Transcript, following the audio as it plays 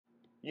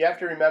You have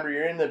to remember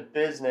you're in the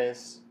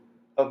business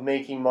of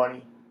making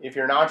money. If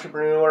you're an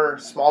entrepreneur,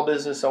 small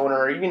business owner,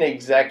 or even an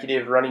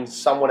executive running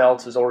someone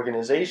else's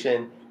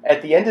organization,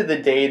 at the end of the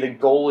day, the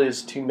goal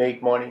is to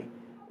make money,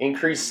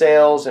 increase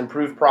sales,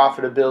 improve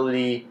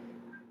profitability.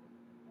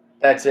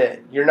 That's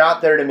it. You're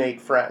not there to make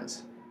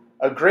friends.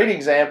 A great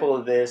example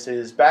of this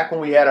is back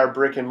when we had our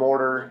brick and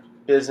mortar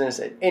business.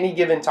 At any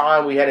given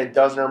time, we had a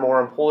dozen or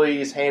more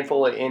employees,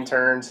 handful of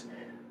interns.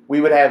 We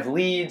would have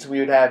leads, we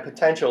would have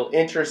potential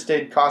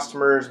interested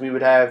customers, we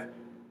would have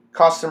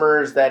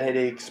customers that had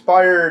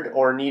expired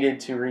or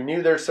needed to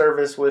renew their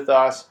service with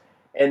us.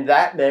 And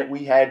that meant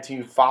we had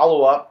to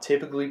follow up,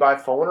 typically by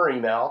phone or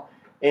email,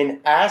 and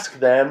ask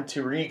them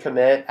to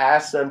recommit,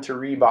 ask them to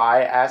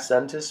rebuy, ask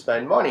them to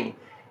spend money.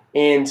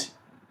 And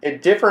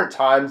at different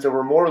times, there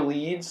were more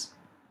leads,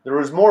 there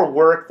was more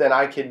work than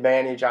I could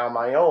manage on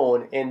my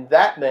own. And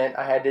that meant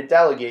I had to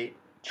delegate,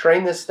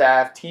 train the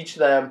staff, teach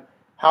them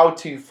how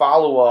to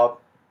follow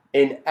up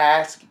and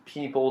ask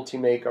people to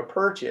make a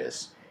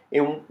purchase.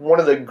 And one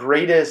of the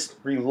greatest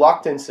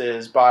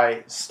reluctances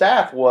by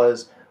staff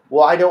was,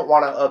 well, I don't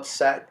want to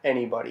upset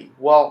anybody.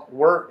 Well,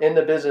 we're in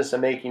the business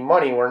of making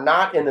money. We're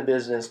not in the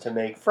business to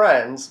make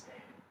friends.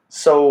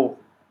 So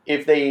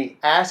if they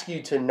ask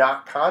you to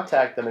not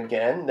contact them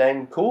again,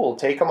 then cool,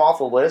 take them off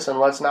the list and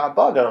let's not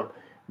bug them.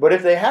 But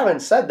if they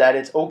haven't said that,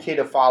 it's okay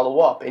to follow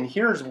up. And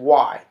here's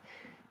why.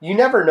 You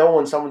never know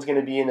when someone's going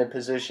to be in a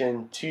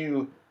position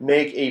to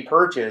make a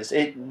purchase.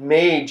 It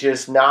may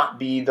just not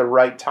be the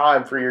right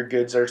time for your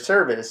goods or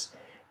service.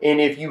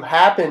 And if you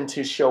happen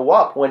to show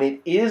up when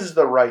it is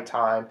the right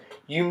time,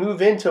 you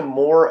move into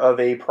more of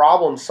a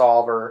problem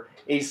solver,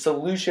 a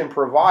solution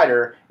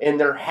provider, and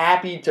they're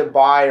happy to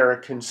buy or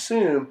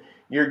consume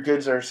your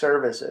goods or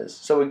services.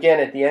 So again,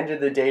 at the end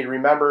of the day,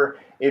 remember,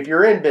 if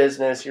you're in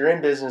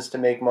business to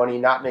make money,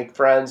 not make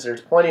friends.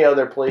 There's plenty of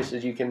other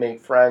places you can make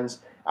friends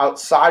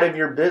outside of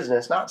your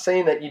business. Not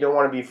saying that you don't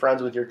want to be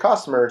friends with your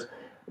customers,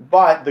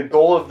 but the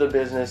goal of the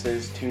business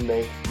is to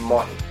make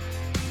money.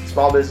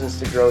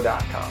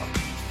 Smallbusinesstogrow.com.